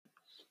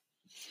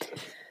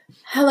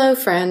Hello,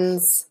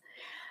 friends.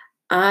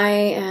 I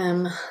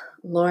am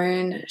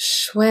Lauren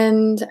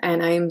Schwind,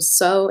 and I am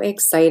so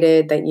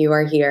excited that you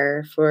are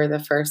here for the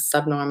first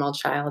Subnormal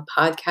Child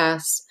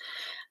podcast.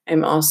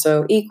 I'm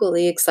also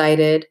equally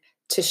excited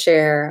to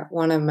share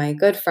one of my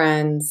good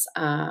friends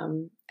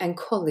and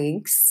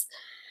colleagues,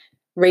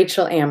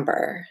 Rachael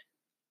Amber,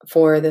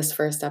 for this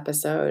first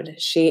episode.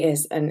 She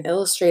is an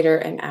illustrator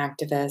and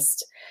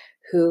activist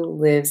who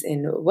lives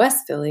in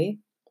West Philly.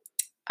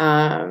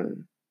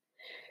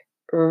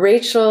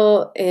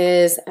 Rachael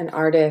is an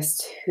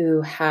artist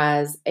who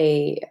has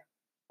a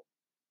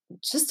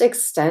just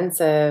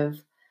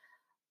extensive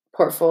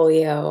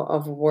portfolio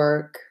of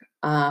work,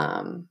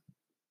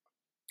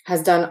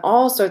 has done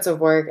all sorts of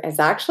work, has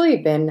actually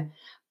been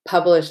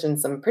published in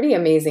some pretty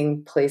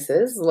amazing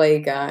places,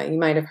 like you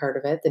might have heard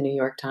of it, the New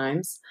York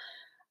Times.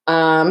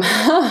 Um,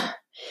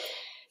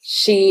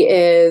 she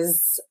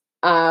is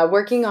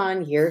working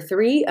on year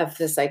 3 of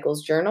the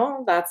Cycles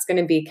Journal. That's going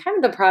to be kind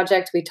of the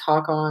project we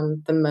talk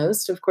on the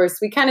most. Of course,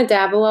 we kind of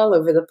dabble all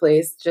over the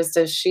place, just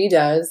as she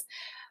does.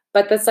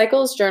 But the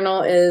Cycles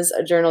Journal is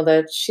a journal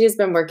that she has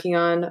been working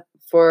on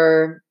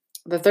for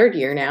the 3rd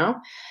year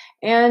now.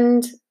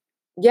 And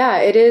yeah,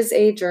 it is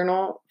a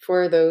journal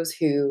for those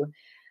who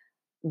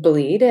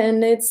bleed,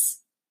 and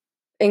it's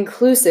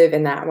inclusive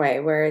in that way,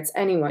 where it's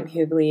anyone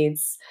who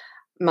bleeds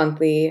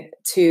monthly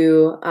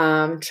to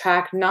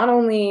track not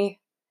only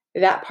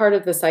that part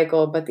of the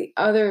cycle, but the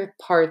other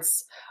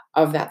parts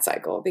of that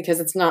cycle, because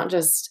it's not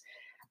just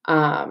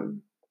the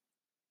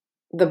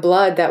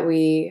blood that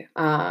we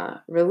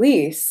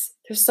release.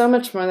 There's so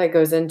much more that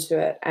goes into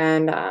it.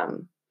 And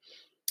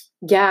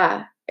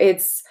yeah,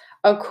 it's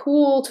a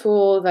cool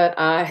tool that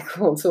I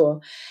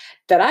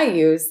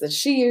use, that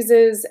she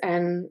uses.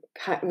 And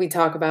we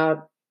talk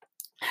about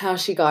how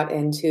she got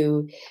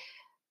into,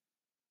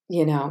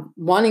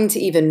 wanting to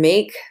even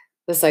make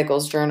the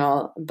Cycles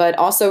Journal, but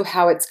also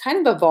how it's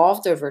kind of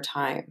evolved over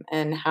time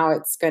and how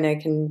it's going to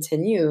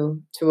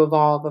continue to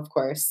evolve, of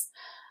course.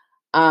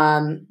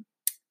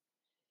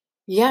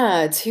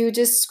 Yeah, to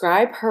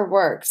describe her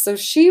work. So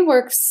she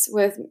works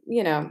with,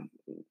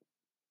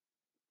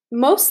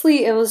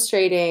 mostly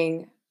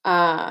illustrating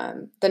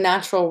the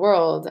natural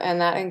world,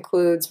 and that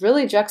includes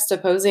really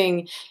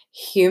juxtaposing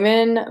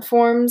human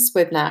forms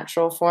with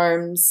natural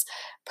forms,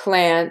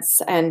 plants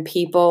and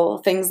people,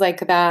 things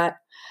like that,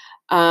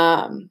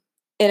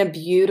 in a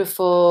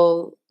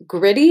beautiful,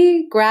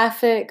 gritty,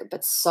 graphic,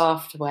 but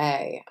soft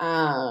way.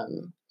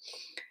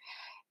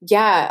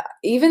 Yeah,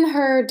 even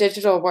her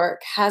digital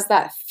work has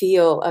that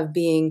feel of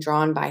being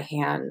drawn by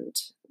hand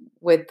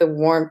with the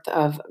warmth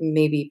of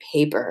maybe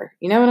paper.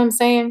 You know what I'm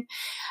saying?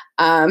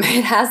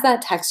 It has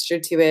that texture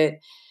to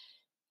it.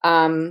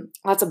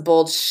 Lots of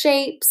bold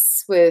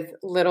shapes with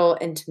little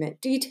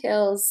intimate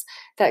details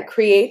that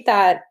create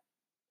that,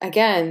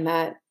 again,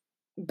 that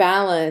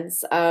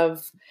balance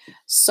of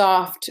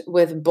soft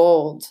with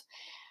bold.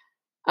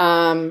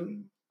 A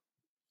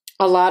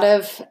lot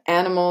of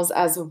animals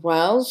as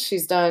well.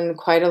 She's done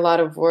quite a lot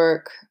of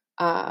work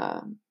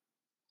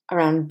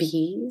around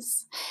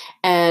bees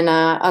and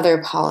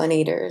other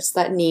pollinators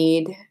that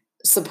need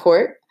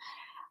support.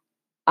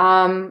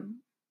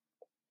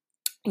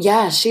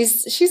 Yeah,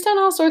 she's done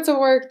all sorts of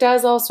work,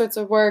 does all sorts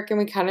of work, and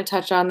we kind of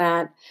touch on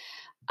that.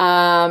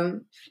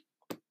 Um,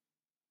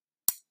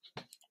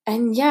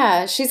 and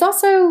yeah, she's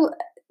also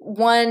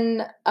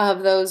one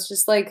of those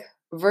just like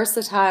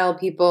versatile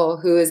people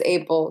who is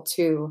able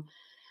to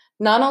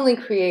not only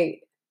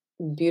create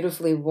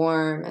beautifully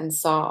warm and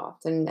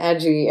soft and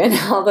edgy and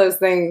all those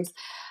things,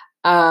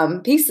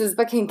 pieces,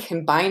 but can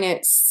combine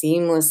it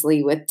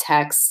seamlessly with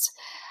text,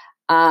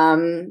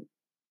 to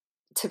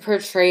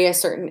portray a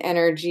certain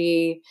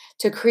energy,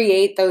 to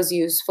create those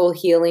useful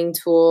healing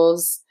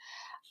tools.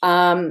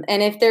 And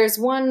if there's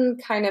one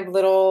kind of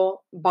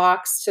little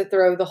box to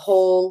throw the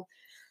whole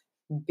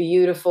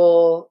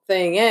beautiful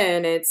thing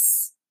in,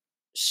 it's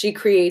she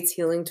creates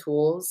healing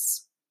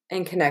tools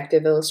and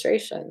connective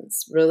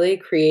illustrations, really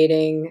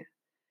creating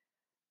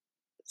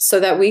so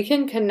that we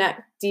can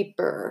connect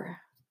deeper,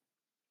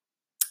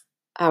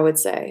 I would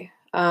say.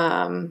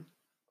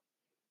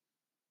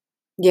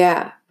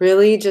 Yeah,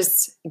 really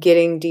just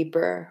getting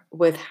deeper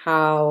with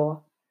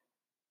how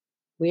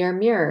we are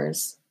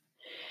mirrors.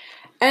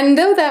 And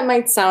though that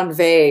might sound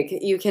vague,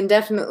 you can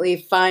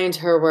definitely find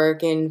her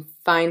work and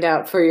find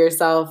out for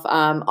yourself.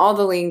 All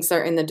the links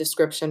are in the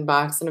description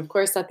box. And of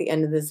course, at the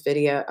end of this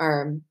video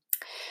or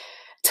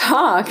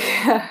talk,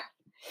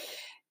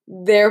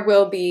 there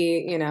will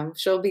be,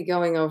 she'll be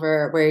going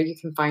over where you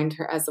can find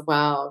her as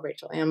well,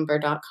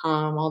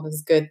 rachaelamber.com, all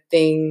those good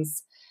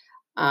things.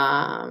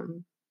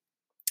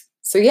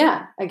 So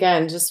yeah,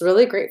 again, just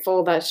really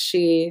grateful that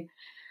she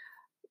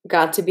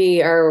got to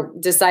be or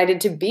decided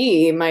to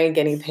be my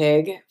guinea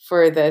pig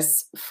for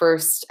this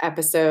first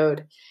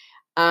episode.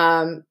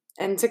 And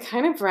to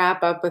kind of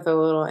wrap up with a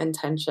little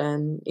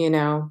intention,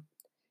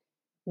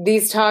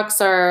 these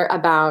talks are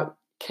about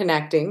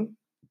connecting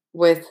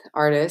with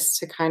artists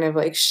to kind of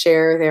like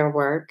share their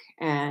work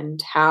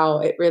and how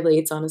it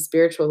relates on a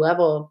spiritual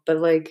level, but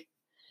like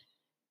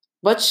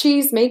what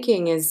she's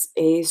making is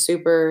a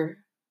super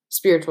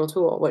spiritual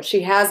tool. What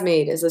she has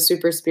made is a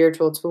super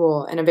spiritual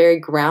tool and a very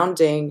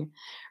grounding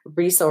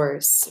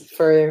resource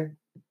for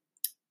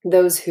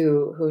those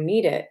who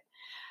need it.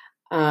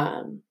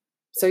 Um,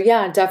 so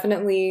yeah,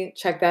 definitely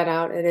check that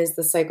out. It is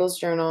the Cycles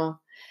Journal.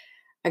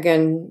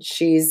 Again,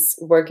 she's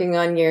working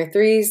on year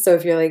 3, so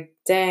if you're like,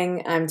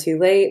 "Dang, I'm too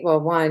late," well,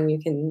 1, you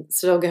can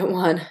still get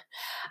 1,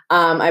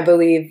 I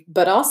believe,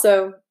 but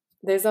also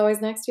there's always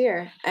next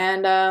year,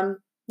 and,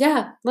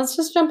 yeah, let's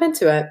just jump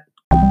into it.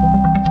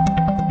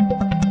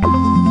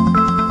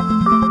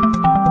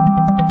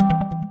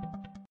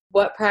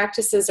 What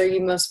practices are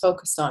you most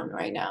focused on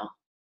right now?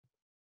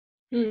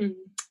 Hmm.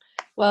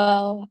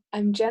 Well,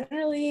 I'm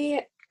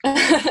generally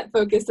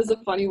focused is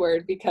a funny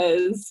word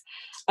because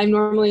I'm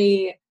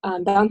normally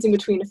bouncing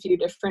between a few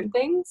different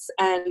things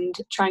and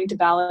trying to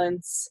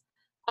balance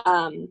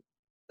um,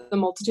 the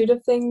multitude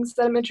of things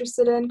that I'm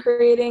interested in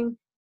creating.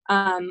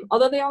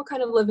 Although they all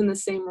kind of live in the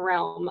same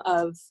realm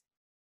of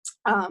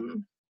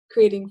um,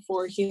 creating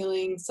for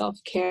healing, self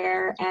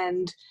care,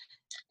 and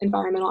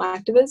environmental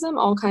activism,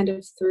 all kind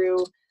of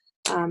through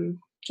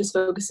just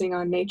focusing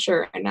on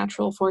nature and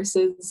natural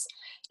forces.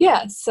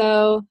 Yeah,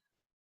 so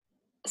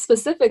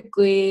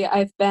specifically,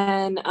 I've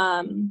been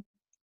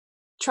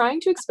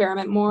trying to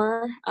experiment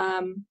more.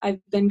 I've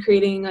been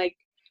creating like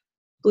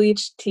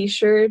bleached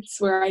t-shirts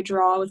where I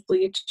draw with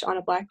bleach on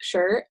a black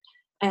shirt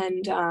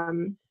and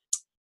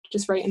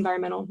just write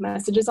environmental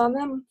messages on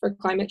them for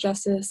climate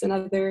justice and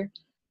other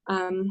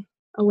um,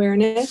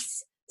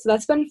 awareness. So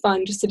that's been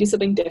fun just to do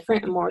something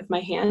different and more with my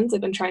hands.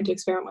 I've been trying to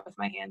experiment with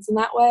my hands in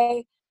that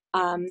way.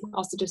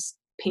 Also just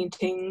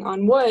painting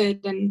on wood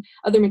and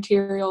other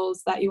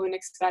materials that you wouldn't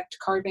expect,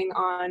 carving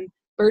on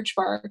birch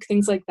bark,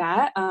 things like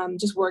that.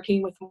 Just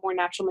working with more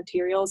natural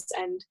materials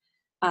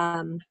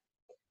and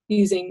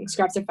using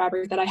scraps of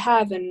fabric that I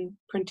have and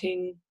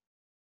printing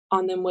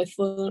on them with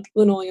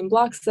linoleum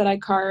blocks that I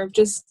carve.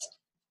 Just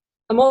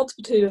a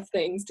multitude of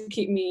things to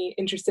keep me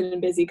interested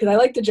and busy because I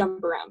like to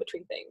jump around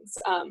between things.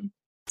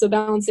 So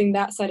balancing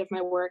that side of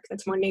my work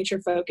that's more nature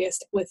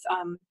focused with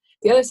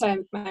the other side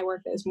of my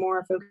work that is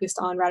more focused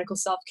on radical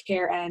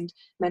self-care and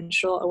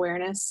menstrual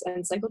awareness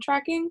and cycle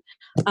tracking.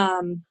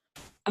 I'm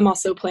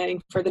also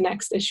planning for the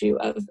next issue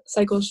of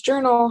Cycles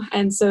Journal,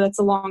 and so that's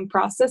a long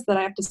process that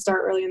I have to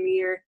start early in the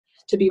year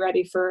to be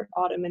ready for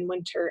autumn and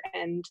winter.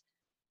 And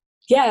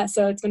yeah,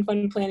 so it's been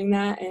fun planning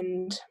that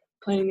and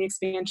planning the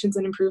expansions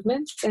and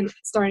improvements and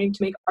starting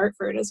to make art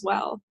for it as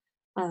well.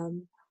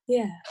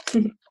 Yeah.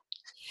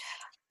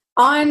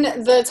 On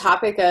the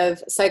topic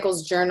of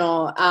Cycles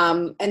Journal,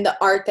 and the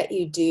art that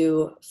you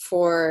do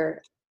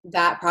for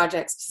that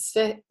project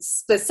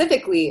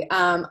specifically,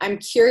 I'm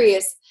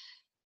curious,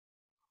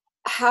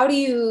 how do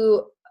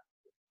you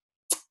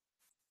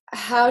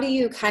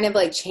kind of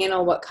like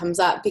channel what comes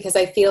up? Because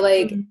I feel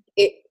like Mhm.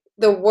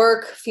 the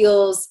work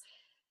feels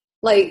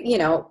like,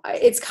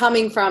 it's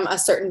coming from a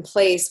certain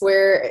place.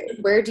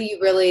 Where do you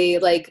really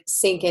like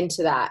sink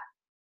into that?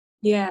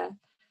 Yeah.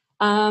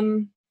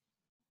 Um,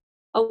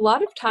 a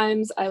lot of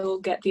times I will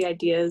get the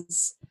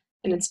ideas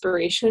and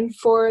inspiration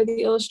for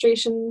the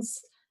illustrations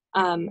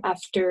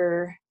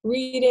after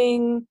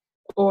reading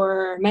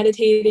or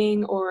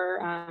meditating,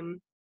 or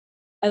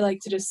I like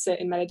to just sit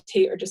and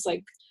meditate or just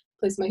like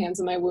place my hands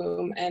in my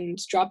womb and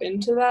drop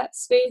into that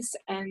space.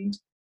 And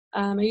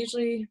I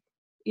usually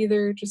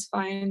either just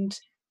find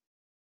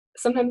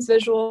sometimes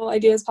visual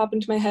ideas pop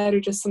into my head or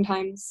just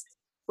sometimes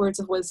words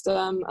of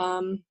wisdom.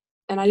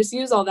 And I just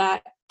use all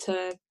that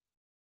to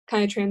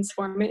kind of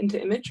transform it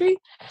into imagery,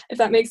 if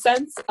that makes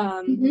sense.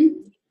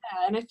 Mhm.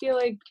 Yeah, and I feel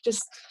like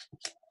just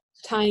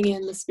tying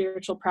in the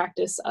spiritual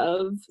practice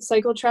of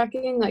cycle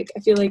tracking, like I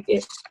feel like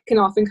it can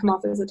often come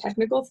off as a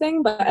technical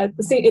thing, but at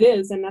the same it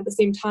is, and at the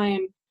same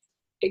time,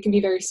 it can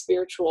be very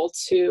spiritual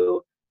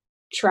to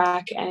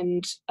track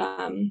and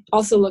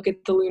also look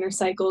at the lunar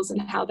cycles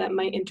and how that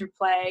might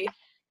interplay,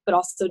 but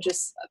also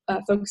just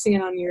focusing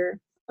in on your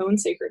own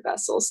sacred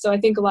vessels. So I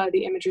think a lot of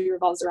the imagery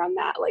revolves around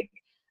that, like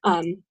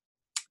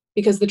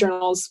because the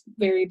journal is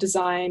very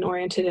design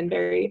oriented and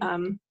very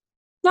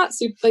not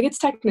super like it's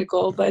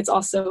technical, but it's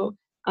also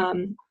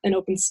an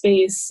open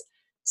space.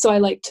 So I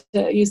like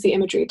to use the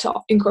imagery to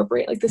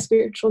incorporate like the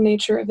spiritual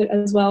nature of it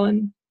as well,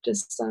 and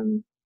just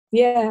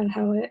yeah,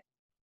 how it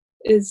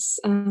is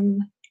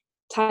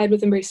tied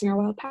with embracing our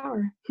wild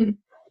power.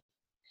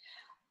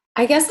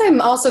 I guess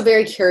I'm also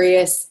very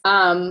curious,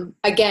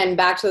 again,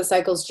 back to the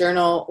Cycles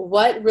Journal,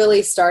 what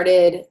really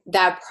started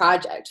that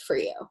project for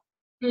you?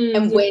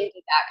 And Mm, when did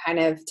that kind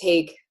of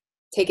take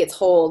its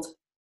hold?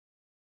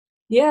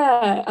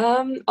 yeah,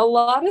 a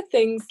lot of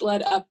things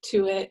led up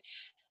to it.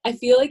 I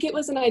feel like it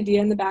was an idea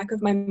in the back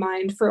of my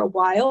mind for a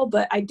while,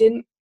 but I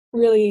didn't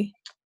really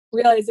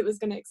realize it was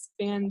going to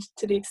expand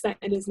to the extent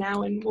it is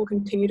now and will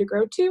continue to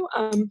grow to.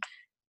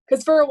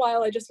 Because for a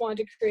while, I just wanted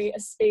to create a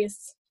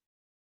space,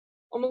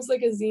 almost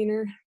like a zine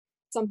or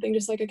something,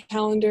 just like a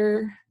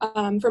calendar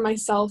for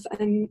myself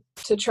and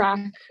to track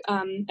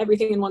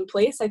everything in one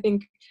place. I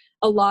think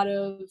a lot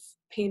of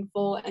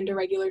painful and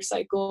irregular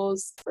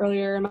cycles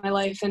earlier in my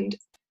life, and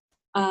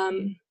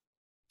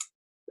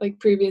like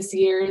previous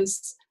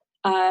years,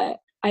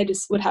 I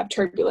just would have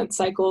turbulent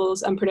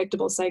cycles,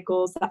 unpredictable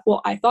cycles.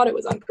 I thought it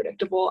was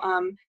unpredictable,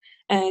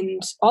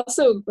 and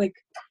also like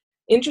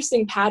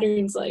interesting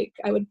patterns. Like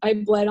I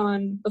bled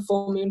on the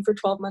full moon for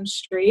 12 months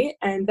straight,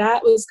 and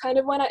that was kind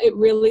of when it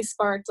really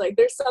sparked, like,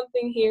 there's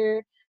something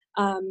here.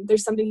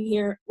 There's something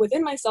here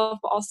within myself,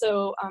 but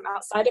also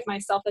outside of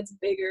myself that's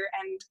bigger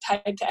and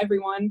tied to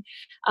everyone.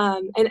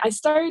 And I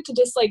started to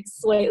just like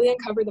slightly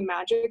uncover the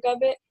magic of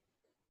it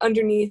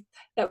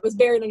that was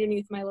buried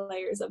underneath my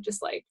layers of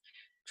just like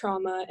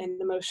trauma and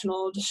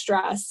emotional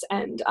distress,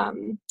 and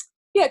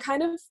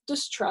kind of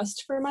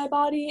distrust for my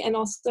body. And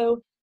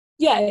also,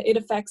 it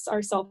affects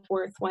our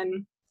self-worth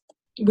when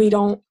we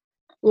don't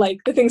like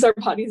the things our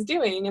body's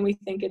doing and we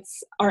think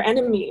it's our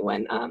enemy,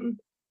 when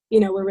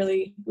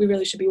we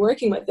really should be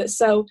working with this.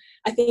 So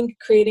I think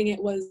creating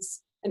it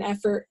was an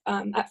effort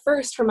at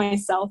first for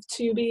myself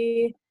to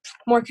be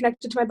more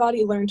connected to my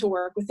body, learn to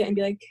work with it, and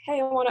be like, hey,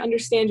 I want to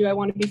understand you. I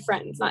want to be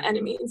friends, not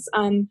enemies.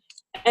 And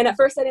at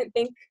first I didn't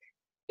think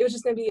it was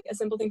just going to be a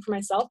simple thing for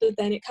myself, but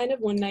then it kind of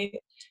one night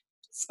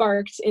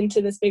sparked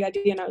into this big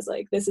idea, and I was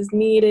like, this is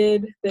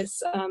needed.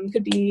 This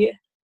could be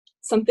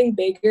something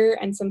bigger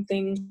and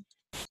something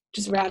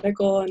just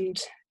radical, and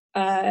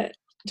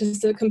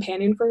just a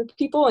companion for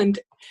people. And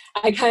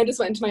I kind of just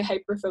went into my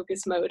hyper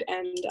focus mode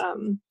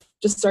and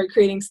just started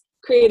creating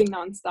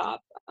nonstop.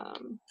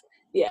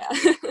 Yeah.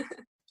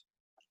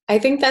 I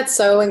think that's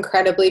so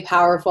incredibly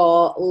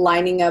powerful.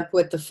 Lining up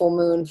with the full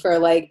moon for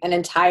like an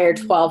entire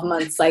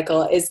 12-month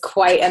cycle is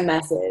quite a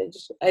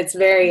message. It's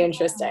very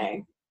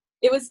interesting.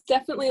 It was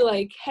definitely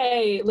like,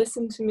 hey,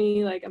 listen to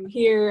me, like, I'm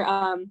here.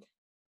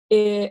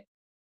 It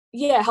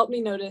helped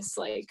me notice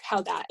like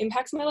how that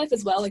impacts my life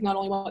as well, like not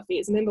only what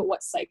phase I'm in, but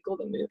what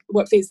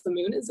phase the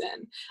moon is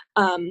in.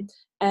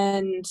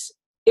 And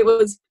it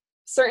was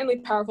certainly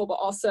powerful, but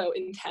also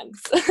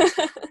intense.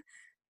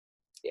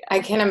 Yeah.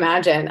 I can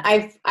imagine.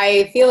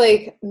 I feel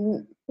like,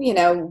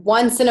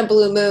 once in a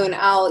blue moon,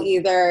 I'll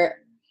either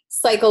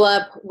cycle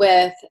up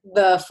with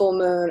the full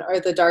moon or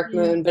the dark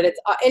moon, but it's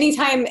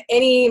anytime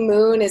any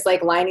moon is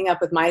like lining up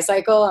with my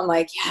cycle, I'm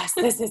like, yes,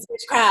 this is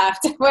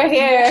witchcraft. We're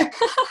here.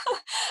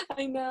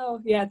 I know.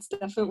 Yeah, it's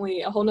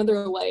definitely a whole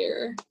nother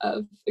layer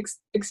of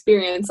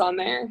experience on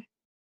there.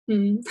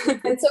 And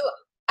so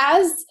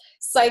as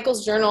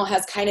Cycles Journal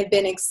has kind of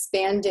been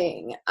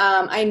expanding,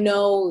 I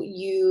know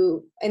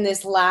you, in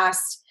this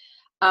last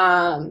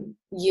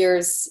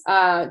year's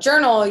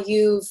journal,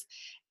 you've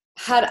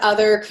had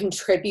other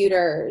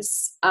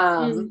contributors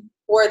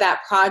for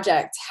that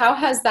project. How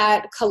has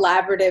that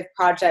collaborative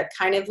project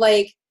kind of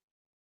like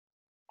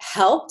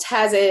helped?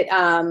 Has it,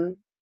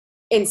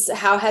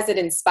 how has it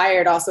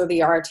inspired also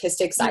the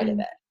artistic side of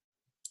it?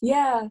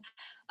 Yeah.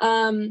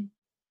 I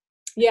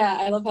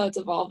love how it's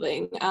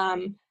evolving.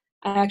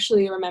 I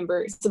actually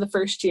remember, so the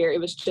first year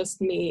it was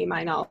just me,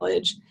 my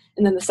knowledge.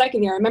 And then the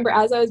second year, I remember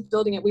as I was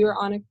building it, we were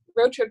on a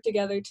road trip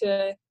together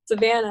to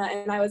Savannah,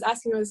 and I was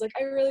asking, I was like,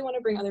 I really want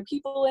to bring other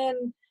people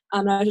in.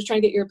 And I was just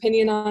trying to get your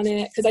opinion on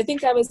it, because I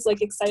think I was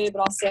like excited, but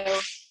also,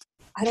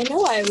 I don't know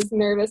why I was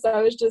nervous.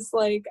 I was just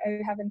like, I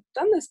haven't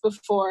done this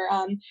before.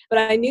 But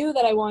I knew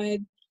that I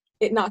wanted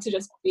it not to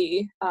just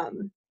be,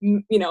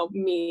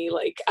 me,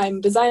 like I'm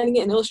designing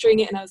it and illustrating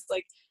it. And I was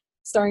like,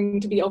 starting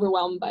to be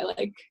overwhelmed by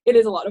like, it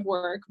is a lot of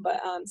work, but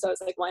so I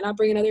was like, why not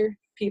bring in other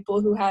people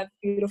who have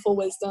beautiful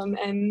wisdom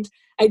and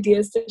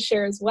ideas to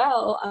share as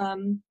well,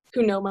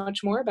 who know much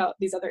more about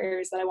these other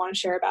areas that I want to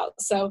share about.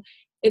 So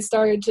it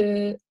started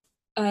to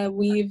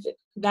weave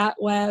that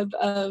web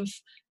of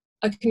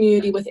a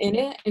community within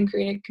it and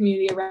create a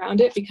community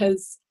around it,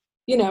 because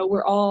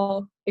we're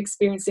all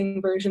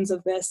experiencing versions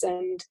of this,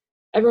 and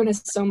everyone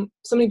has so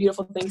many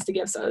beautiful things to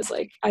give. So I was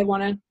like, I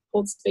want to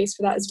hold space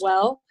for that as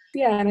well.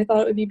 Yeah, and I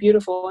thought it would be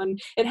beautiful,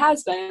 and it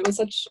has been. It was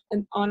such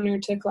an honor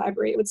to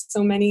collaborate with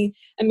so many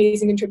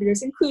amazing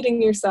contributors, including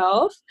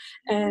yourself,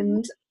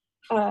 and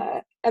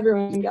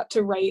everyone got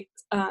to write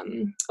a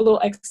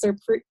little excerpt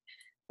for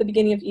the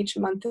beginning of each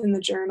month in the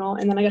journal,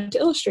 and then I got to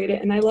illustrate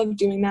it, and I love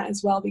doing that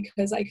as well,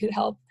 because I could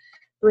help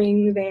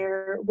bring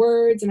their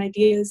words and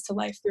ideas to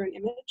life through an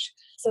image.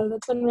 So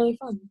that's been really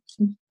fun.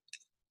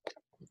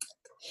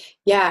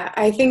 Yeah,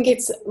 I think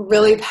it's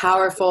really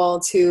powerful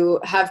to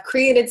have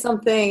created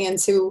something and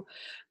to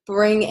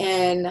bring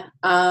in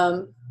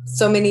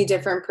so many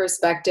different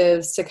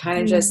perspectives to kind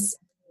of just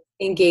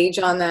engage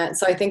on that.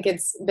 So I think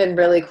it's been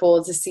really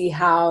cool to see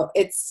how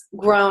it's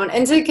grown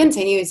and to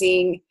continue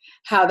seeing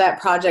how that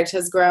project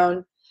has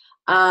grown.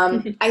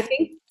 I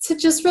think to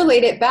just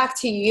relate it back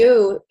to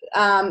you,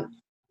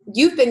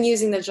 you've been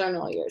using the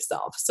journal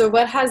yourself. So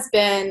what has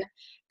been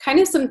kind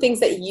of some things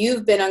that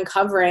you've been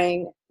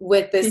uncovering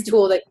with this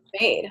tool that you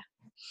made?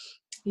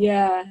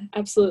 Yeah,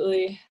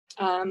 absolutely.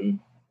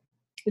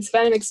 It's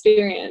been an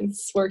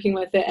experience working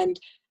with it, and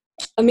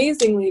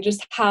amazingly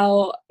just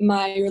how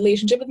my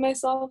relationship with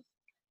myself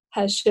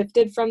has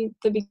shifted from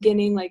the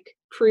beginning, like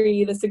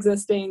pre this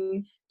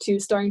existing, to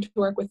starting to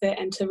work with it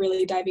and to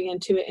really diving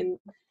into it in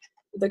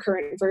the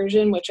current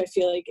version, which I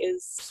feel like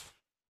is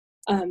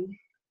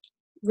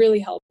really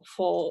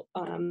helpful,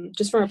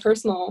 just from a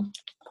personal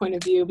point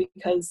of view,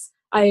 because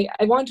I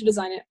wanted to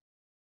design it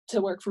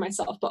to work for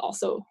myself, but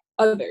also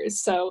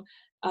others. So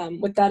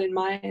with that in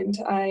mind,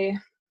 I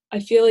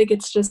feel like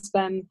it's just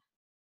been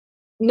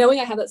knowing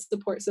I have that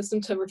support system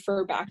to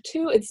refer back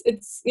to. It's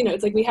it's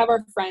like we have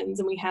our friends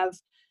and we have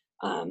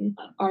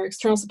our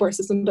external support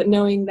system, but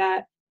knowing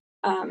that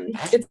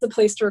it's the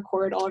place to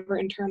record all of our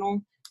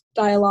internal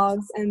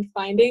dialogues and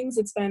findings,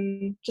 it's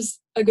been just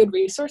a good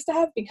resource to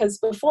have, because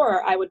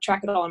before I would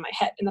track it all in my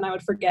head and then I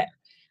would forget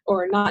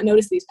or not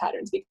notice these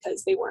patterns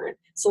because they weren't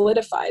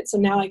solidified. So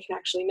now I can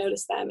actually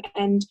notice them.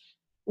 And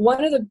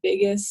one of the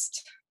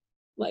biggest,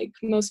 like,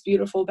 most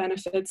beautiful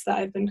benefits that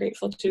I've been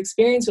grateful to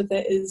experience with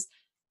it is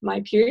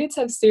my periods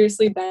have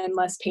seriously been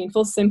less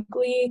painful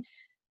simply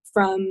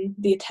from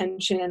the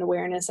attention and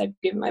awareness I've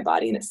given my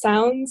body. And it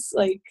sounds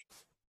like,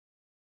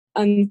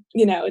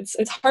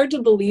 it's hard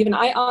to believe. And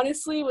I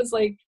honestly was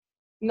like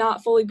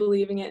not fully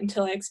believing it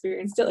until I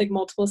experienced it like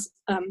multiple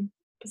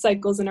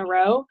cycles in a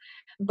row.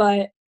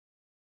 But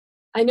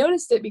I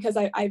noticed it because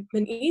I've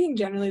been eating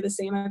generally the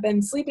same. I've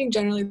been sleeping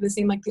generally the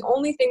same. Like the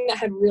only thing that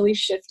had really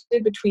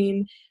shifted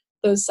between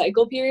those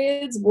cycle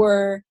periods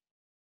were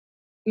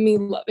me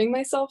loving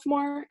myself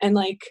more and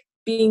like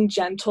being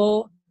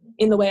gentle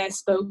in the way I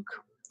spoke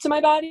to my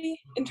body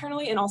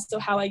internally, and also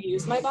how I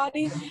use my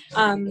body.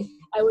 I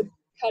would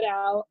cut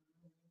out,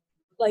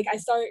 like I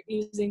started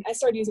using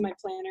my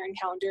planner and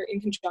calendar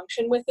in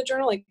conjunction with the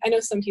journal. Like I know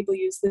some people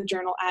use the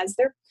journal as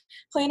their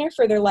planner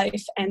for their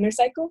life and their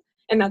cycle,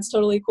 and that's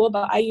totally cool,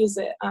 but I use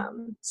it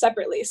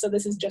separately. So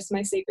this is just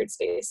my sacred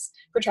space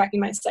for tracking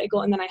my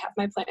cycle, and then I have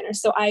my planner.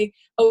 So I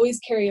always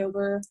carry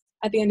over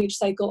at the end of each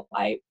cycle.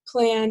 I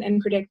plan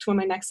and predict when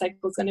my next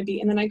cycle is going to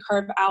be, and then I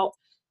carve out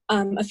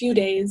a few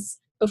days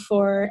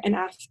before and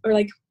after, or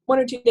like 1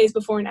 or 2 days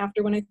before and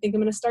after, when I think I'm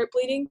going to start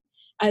bleeding,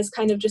 as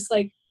kind of just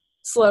like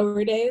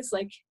slower days.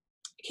 Like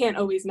I can't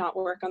always not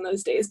work on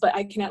those days, but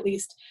I can at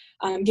least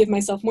give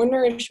myself more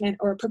nourishment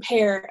or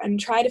prepare and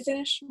try to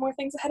finish more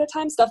things ahead of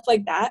time, stuff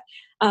like that.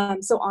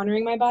 So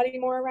honoring my body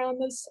more around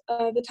those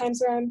the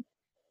times where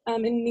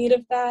I'm in need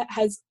of that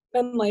has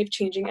been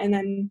life-changing. And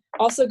then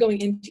also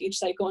going into each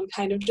cycle and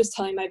kind of just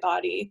telling my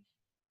body,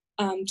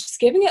 just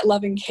giving it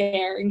love and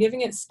care and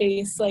giving it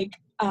space, like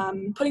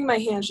putting my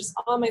hands just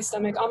on my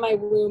stomach, on my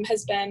womb,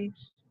 has been,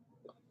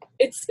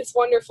 it's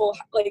wonderful.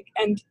 Like,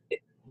 and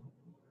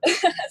can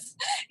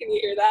you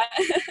hear that?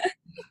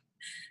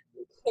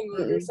 The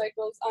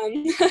motorcycles.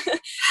 It's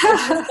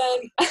just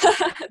been,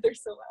 they're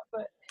so loud,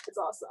 but it's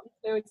awesome.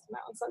 They always come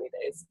out on sunny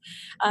days.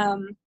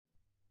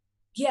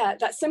 Yeah,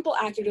 that simple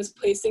act of just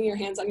placing your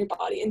hands on your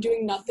body and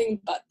doing nothing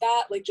but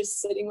that, like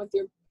just sitting with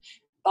your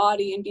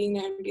body and being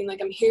there and being like,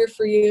 I'm here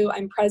for you,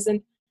 I'm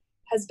present,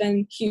 has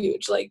been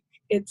huge. Like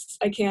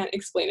I can't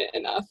explain it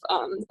enough.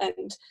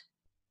 And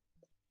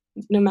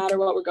no matter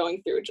what we're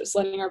going through, just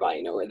letting our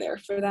body know we're there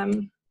for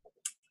them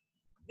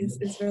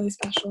is really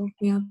special.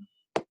 Yeah.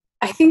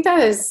 I think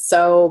that is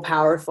so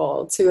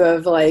powerful to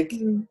have like,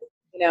 and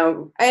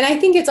I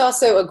think it's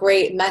also a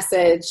great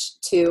message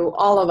to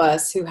all of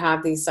us who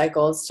have these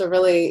cycles to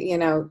really,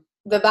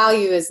 the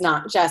value is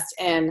not just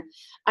in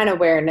an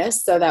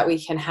awareness so that we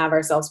can have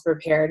ourselves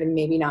prepared and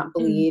maybe not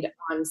bleed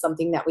on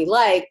something that we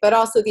like, but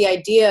also the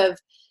idea of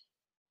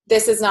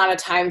this is not a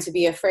time to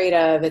be afraid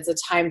of. It's a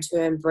time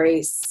to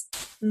embrace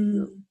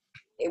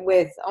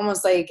with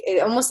almost like,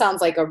 it almost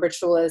sounds like a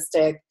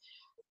ritualistic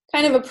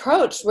kind of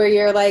approach where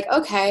you're like,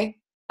 okay,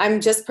 I'm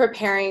just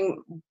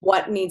preparing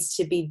what needs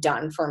to be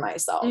done for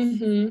myself.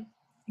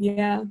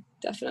 Yeah,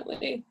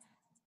 definitely.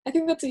 I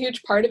think that's a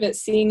huge part of it,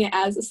 seeing it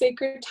as a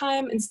sacred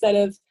time instead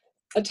of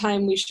a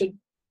time we should,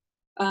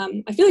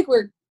 I feel like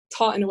we're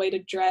taught in a way to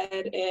dread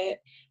it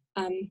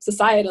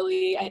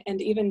societally,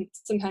 and even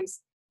sometimes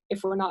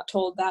if we're not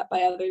told that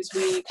by others,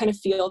 we kind of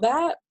feel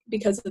that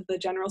because of the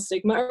general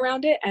stigma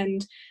around it,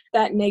 and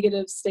that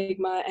negative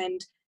stigma,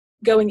 and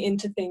going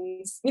into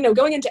things,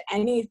 going into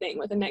anything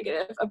with a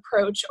negative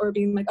approach or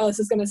being like, oh, this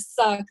is going to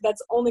suck,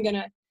 that's only going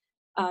to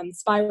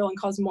spiral and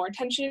cause more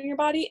tension in your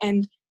body.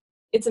 And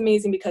it's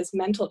amazing because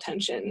mental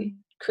tension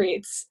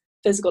creates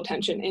physical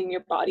tension in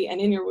your body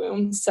and in your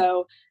womb.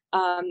 So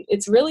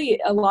it's really,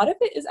 a lot of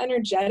it is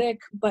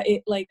energetic, but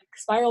it like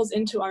spirals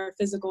into our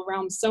physical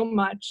realm so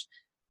much.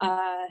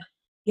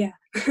 Yeah.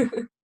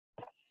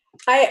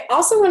 I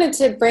also wanted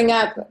to bring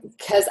up,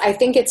 because I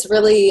think it's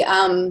really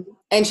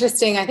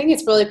interesting. I think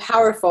it's really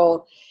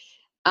powerful.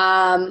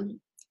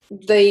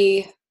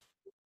 The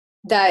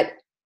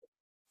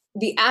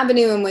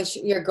avenue in which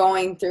you're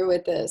going through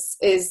with this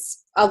is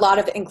a lot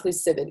of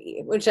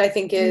inclusivity, which I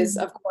think is,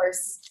 of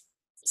course,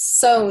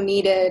 so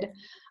needed.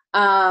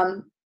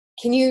 Can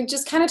you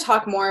just kind of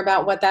talk more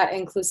about what that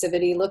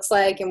inclusivity looks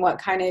like and what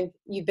kind of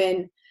you've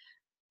been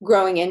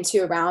growing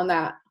into around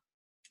that?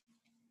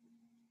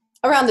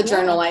 Around the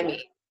journal, I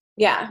mean.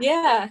 Yeah.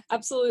 Yeah,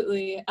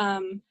 absolutely.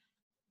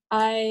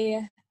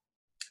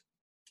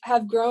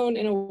 have grown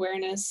in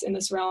awareness in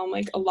this realm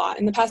like a lot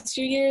in the past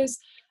few years.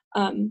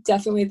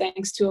 Definitely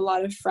thanks to a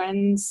lot of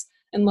friends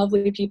and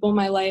lovely people in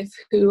my life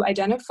who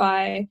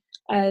identify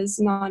as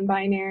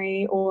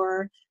non-binary,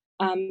 or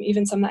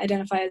even some that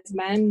identify as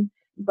men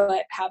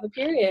but have a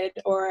period,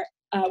 or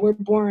were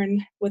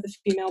born with a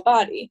female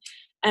body.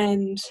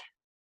 And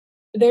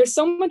there's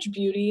so much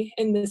beauty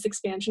in this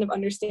expansion of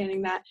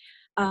understanding that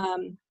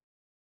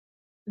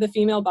the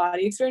female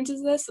body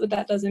experiences this, but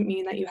that doesn't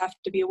mean that you have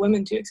to be a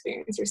woman to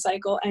experience your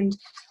cycle. And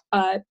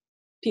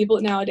people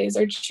nowadays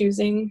are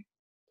choosing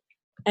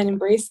and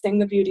embracing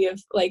the beauty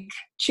of like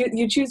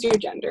you choose your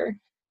gender,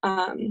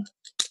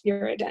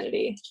 your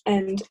identity,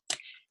 and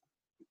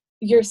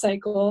your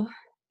cycle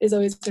is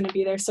always going to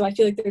be there. So I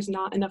feel like there's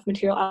not enough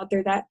material out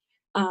there that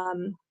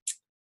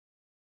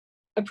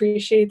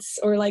appreciates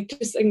or like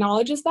just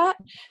acknowledges that,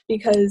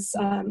 because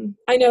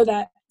I know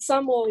that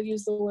some will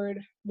use the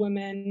word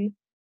women,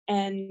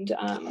 and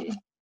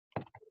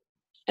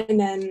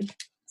then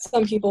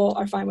some people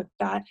are fine with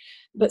that,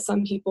 but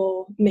some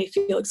people may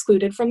feel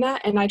excluded from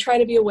that. And I try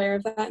to be aware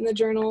of that in the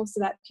journal so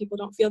that people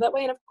don't feel that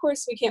way. And of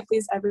course, we can't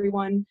please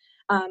everyone.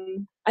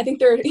 I think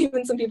there are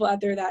even some people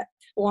out there that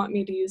want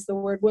me to use the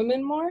word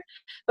women more,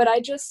 but I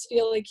just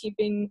feel like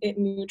keeping it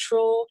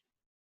neutral,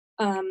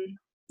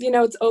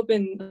 it's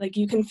open, like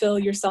you can fill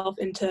yourself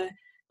into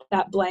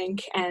that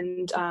blank,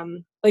 and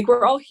like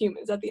we're all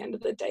humans at the end of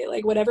the day,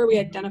 like whatever we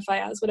identify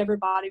as, whatever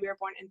body we were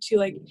born into,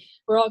 like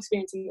we're all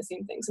experiencing the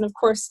same things. And of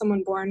course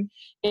someone born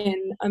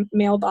in a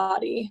male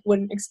body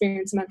wouldn't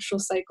experience a menstrual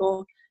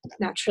cycle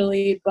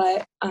naturally,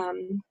 but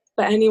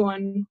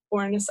anyone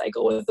born in a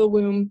cycle with a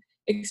womb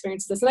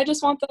experiences this. And I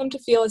just want them to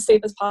feel as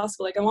safe as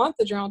possible. Like I want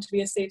the journal to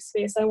be a safe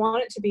space. I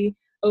want it to be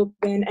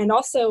open, and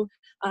also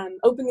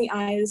open the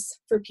eyes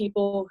for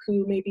people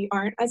who maybe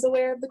aren't as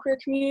aware of the queer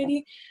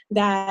community,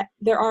 that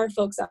there are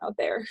folks out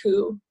there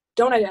who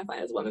don't identify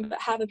as women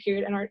but have a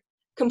period and are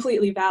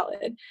completely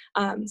valid.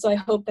 So I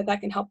hope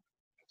that can help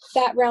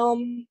that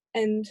realm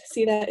and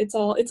see that it's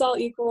all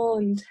equal.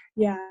 And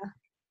yeah.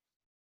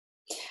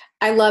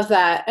 I love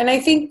that. And I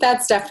think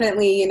that's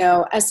definitely,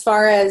 as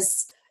far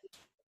as,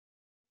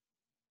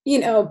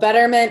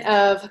 betterment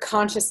of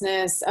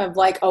consciousness, of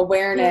like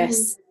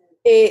awareness,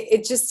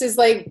 it just is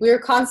like we're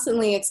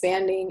constantly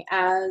expanding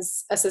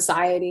as a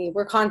society.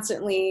 We're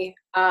constantly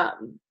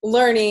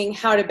learning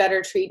how to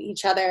better treat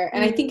each other.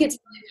 And I think it's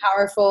really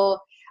powerful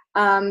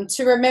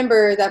to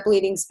remember that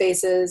bleeding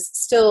spaces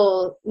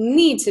still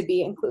need to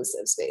be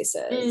inclusive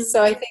spaces.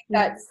 So I think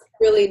that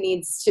really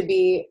needs to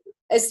be,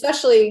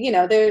 especially,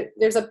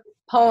 there's a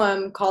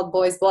poem called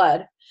Boy's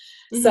Blood.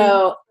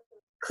 So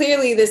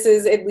clearly this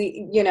is,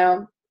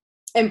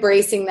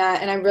 embracing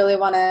that. And I really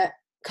want to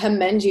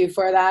commend you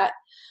for that.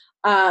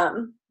 I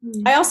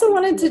also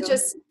wanted to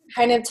just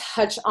kind of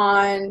touch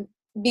on,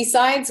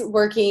 besides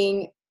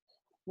working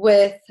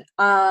with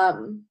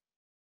the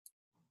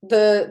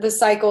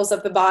cycles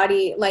of the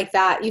body like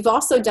that, you've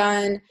also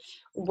done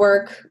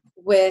work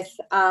with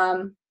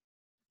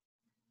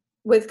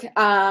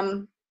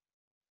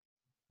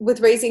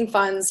raising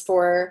funds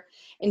for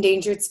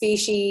endangered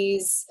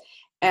species,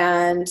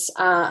 and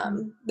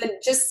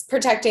just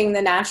protecting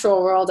the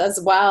natural world as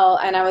well.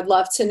 And I would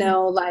love to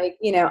know,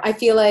 I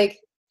feel like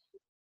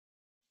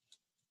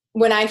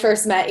when I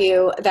first met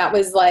you, that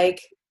was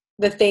like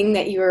the thing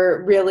that you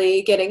were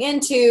really getting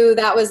into.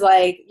 That was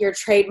like your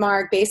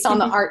trademark based on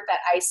the art that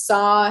I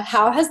saw.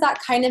 How has that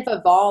kind of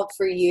evolved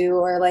for you?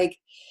 Or like,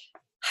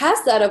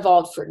 has that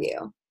evolved for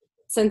you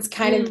since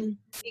kind of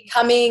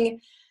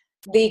becoming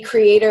the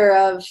creator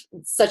of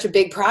such a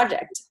big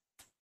project?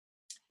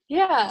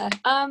 Yeah,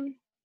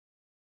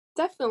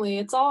 definitely.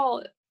 It's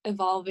all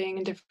evolving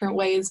in different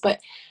ways, but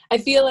I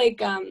feel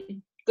like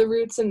the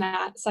roots in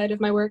that side of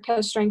my work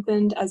has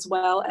strengthened, as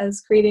well as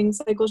creating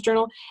Cycles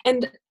Journal.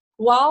 And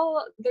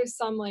while there's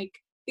some, like,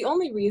 the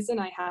only reason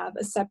I have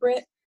a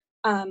separate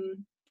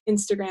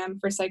Instagram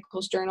for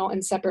Cycles Journal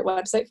and separate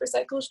website for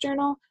Cycles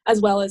Journal, as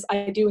well as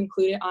I do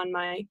include it on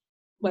my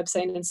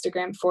website and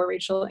Instagram for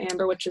Rachael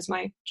Amber, which is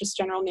my just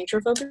general nature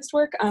focused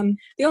work.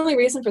 The only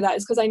reason for that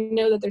is because I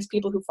know that there's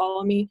people who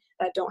follow me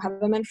that don't have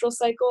a menstrual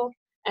cycle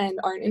and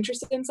aren't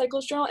interested in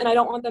Cycles Journal, and I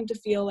don't want them to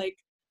feel like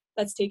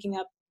that's taking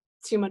up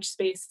too much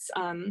space.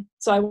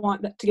 So I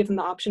want to give them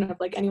the option of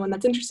like anyone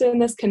that's interested in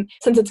this can,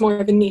 since it's more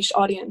of a niche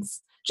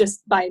audience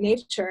just by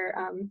nature,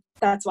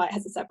 that's why it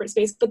has a separate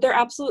space, but they're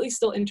absolutely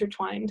still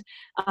intertwined.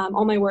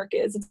 All my work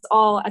it's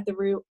all at the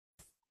root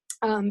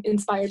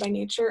inspired by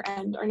nature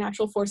and our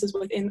natural forces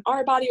within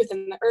our body,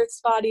 within the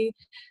Earth's body.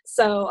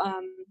 So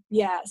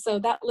so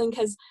that link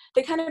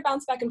they kind of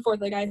bounce back and forth.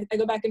 Like I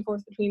go back and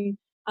forth between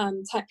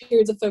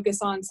periods of focus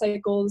on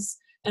cycles,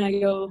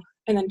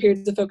 and then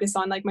periods of focus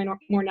on like my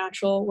more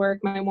natural work,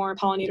 my more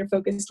pollinator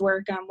focused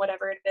work,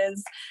 whatever it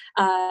is.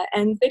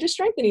 And they just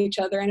strengthen each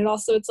other. And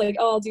it's like,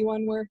 oh, I'll do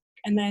one work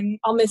and then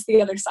I'll miss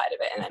the other side of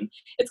it. And then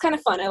it's kind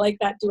of fun. I like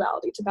that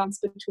duality to bounce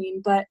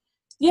between. But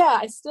yeah,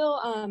 I still,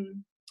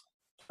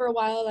 for a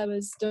while I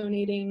was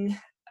donating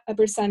a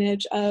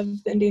percentage of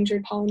the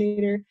endangered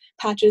pollinator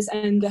patches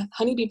and the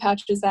honeybee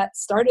patches that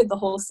started the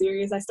whole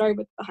series. I started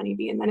with the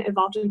honeybee, and then it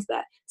evolved into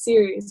that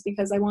series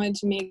because I wanted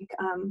to make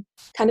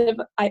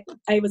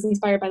I was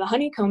inspired by the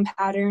honeycomb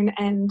pattern,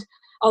 and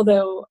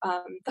although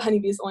the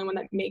honeybee is the only one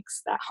that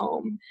makes that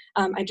home,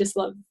 I just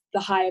love the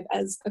hive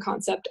as a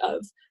concept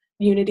of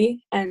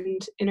unity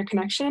and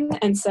interconnection.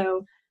 And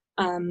so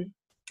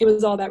it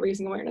was all about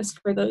raising awareness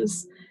for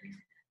those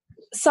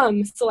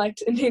some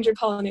select endangered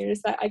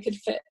pollinators that I could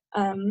fit.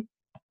 And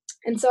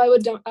so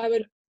I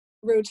would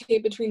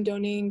rotate between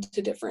donating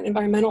to different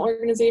environmental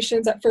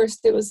organizations. At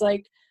first it was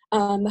like the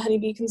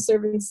Honeybee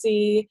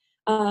Conservancy,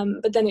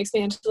 but then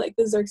expanded to like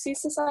the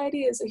Xerxes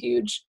Society is a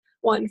huge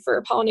one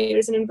for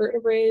pollinators and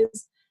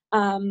invertebrates.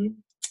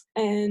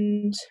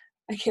 And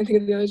I can't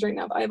think of the others right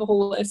now, but I have a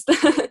whole list.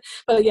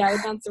 But yeah, I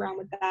would bounce around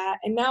with that.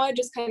 And now I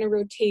just kind of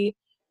rotate,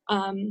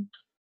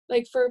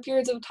 like for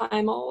periods of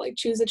time, I'll like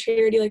choose a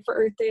charity. Like for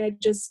Earth Day, I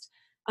just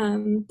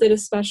did a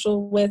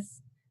special with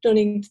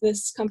donating to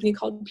this company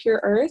called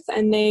Pure Earth,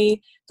 and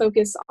they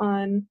focus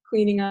on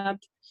cleaning up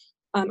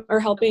or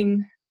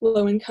helping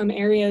low-income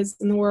areas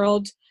in the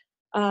world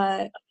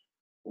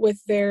with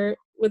the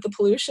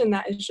pollution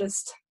that is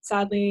just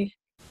sadly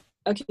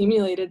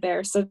accumulated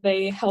there. So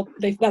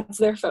that's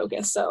their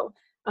focus. So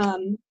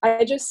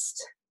I just,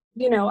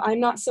 I'm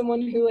not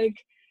someone who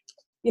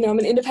I'm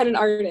an independent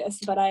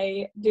artist, but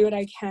I do what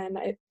I can.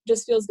 It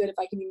just feels good if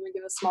I can even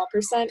give a small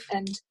percent.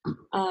 And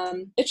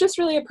it's just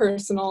really a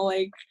personal,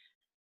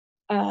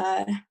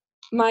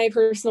 my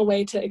personal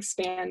way to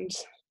expand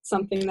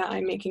something that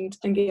I'm making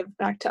and give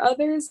back to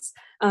others.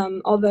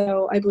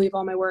 Although I believe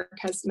all my work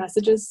has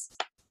messages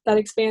that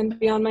expand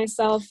beyond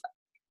myself.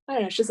 I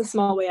don't know, it's just a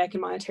small way I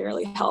can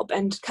monetarily help,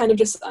 and kind of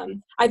just,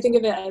 I think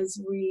of it as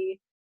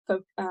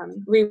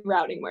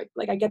rerouting, where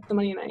like I get the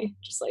money and I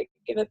just like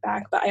give it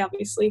back, but I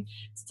obviously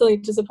still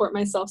need to support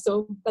myself.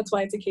 So that's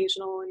why it's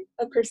occasional and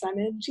a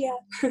percentage. Yeah.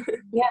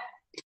 Yeah.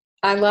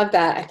 I love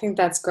that. I think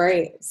that's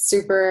great.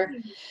 Super,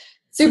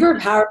 super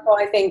powerful.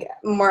 I think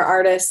more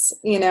artists,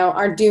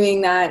 are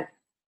doing that,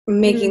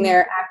 making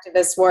their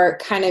activist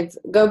work kind of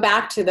go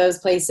back to those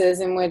places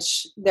in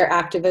which their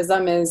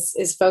activism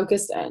is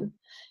focused in.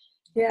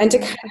 Yeah. And to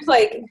kind of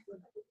like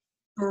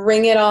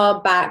bring it all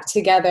back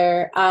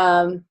together,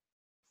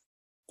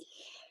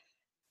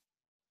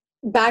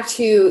 back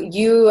to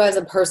you as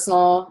a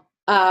personal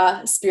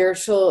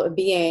spiritual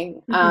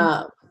being.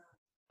 I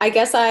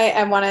guess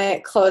I want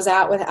to close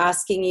out with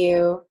asking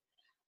you,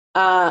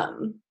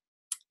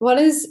 what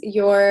is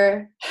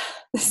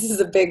this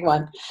is a big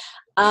one.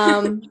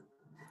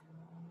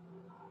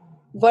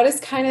 What is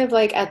kind of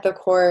like at the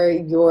core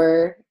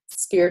your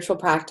spiritual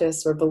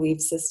practice or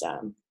belief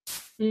system?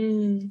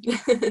 Little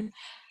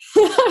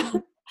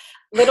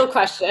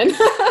question.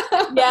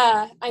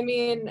 Yeah, I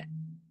mean,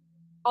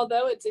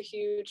 although it's a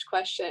huge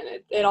question,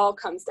 it all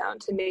comes down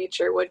to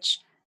nature, which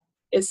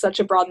is such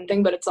a broad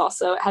thing, but it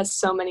has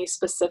so many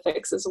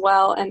specifics as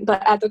well.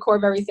 But at the core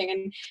of everything,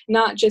 and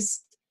not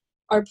just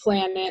our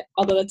planet,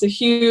 although that's a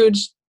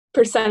huge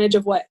percentage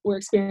of what we're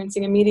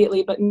experiencing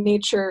immediately, but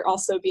nature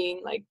also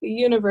being like the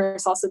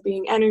universe, also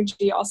being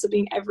energy, also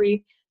being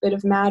every bit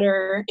of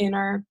matter in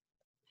our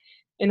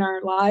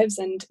lives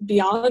and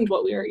beyond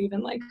what we are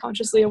even like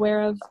consciously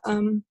aware of.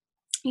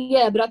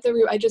 But at the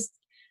root,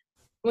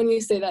 when you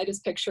say that, I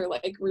just picture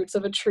like roots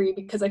of a tree,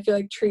 because I feel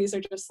like trees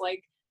are just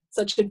like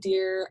such a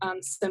dear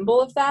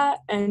symbol of that.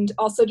 And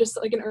also just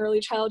like an early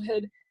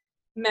childhood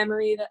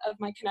memory of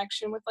my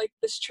connection with like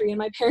this tree in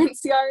my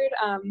parents' yard.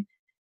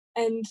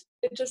 And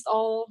it just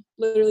all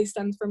literally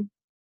stems from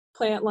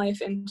plant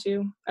life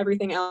into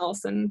everything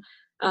else. And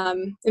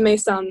it may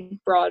sound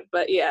broad,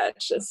 but yeah,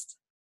 it's just,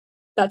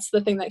 that's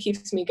the thing that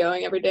keeps me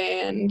going every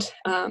day. And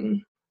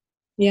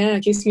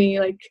it keeps me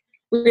like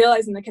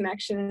realizing the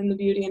connection and the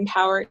beauty and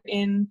power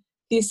in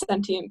these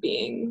sentient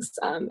beings,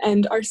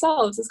 and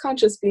ourselves as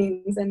conscious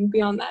beings, and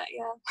beyond that.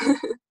 Yeah.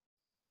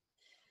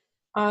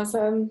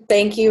 Awesome.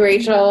 Thank you,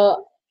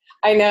 Rachel.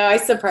 I know I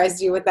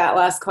surprised you with that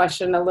last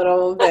question a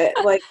little bit,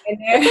 like in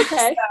there.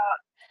 Okay. So,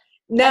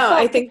 no,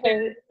 I think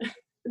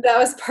that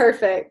was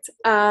perfect.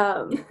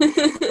 And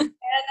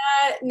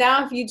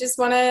now, if you just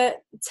want to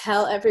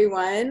tell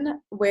everyone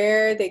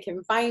where they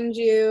can find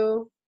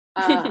you,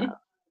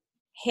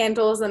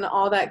 handles and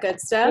all that good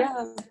stuff.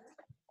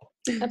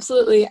 Yeah,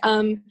 absolutely.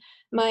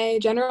 My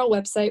general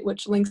website,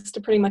 which links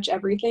to pretty much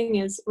everything,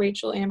 is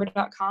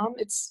rachaelamber.com.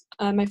 It's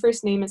my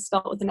first name is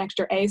spelled with an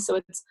extra A, so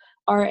it's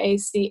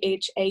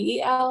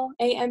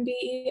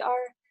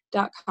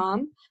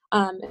RACHAELAMBER.com.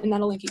 And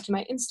that'll link you to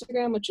my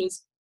Instagram, which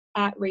is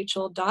at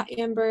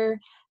rachel.amber.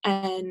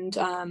 And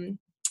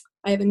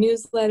I have a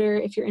newsletter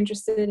if you're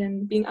interested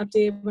in being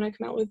updated when I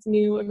come out with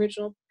new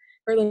original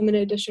or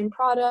limited edition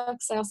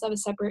products. I also have a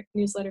separate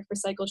newsletter for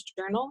Cycles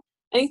Journal.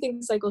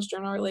 Anything Cycles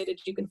Journal related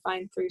you can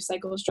find through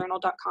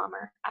cyclesjournal.com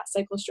or at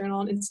Cycles Journal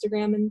on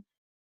Instagram. And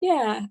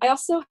yeah, I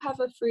also have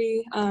a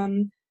free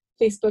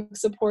Facebook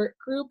support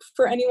group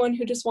for anyone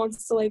who just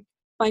wants to like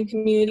find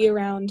community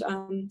around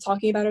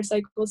talking about our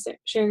cycles,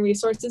 sharing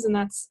resources, and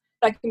that's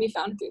that can be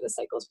found through the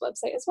Cycles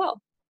website as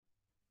well.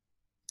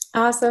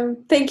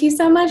 Awesome. Thank you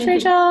so much,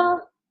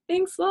 Rachel.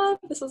 Thanks, love.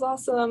 This was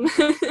awesome.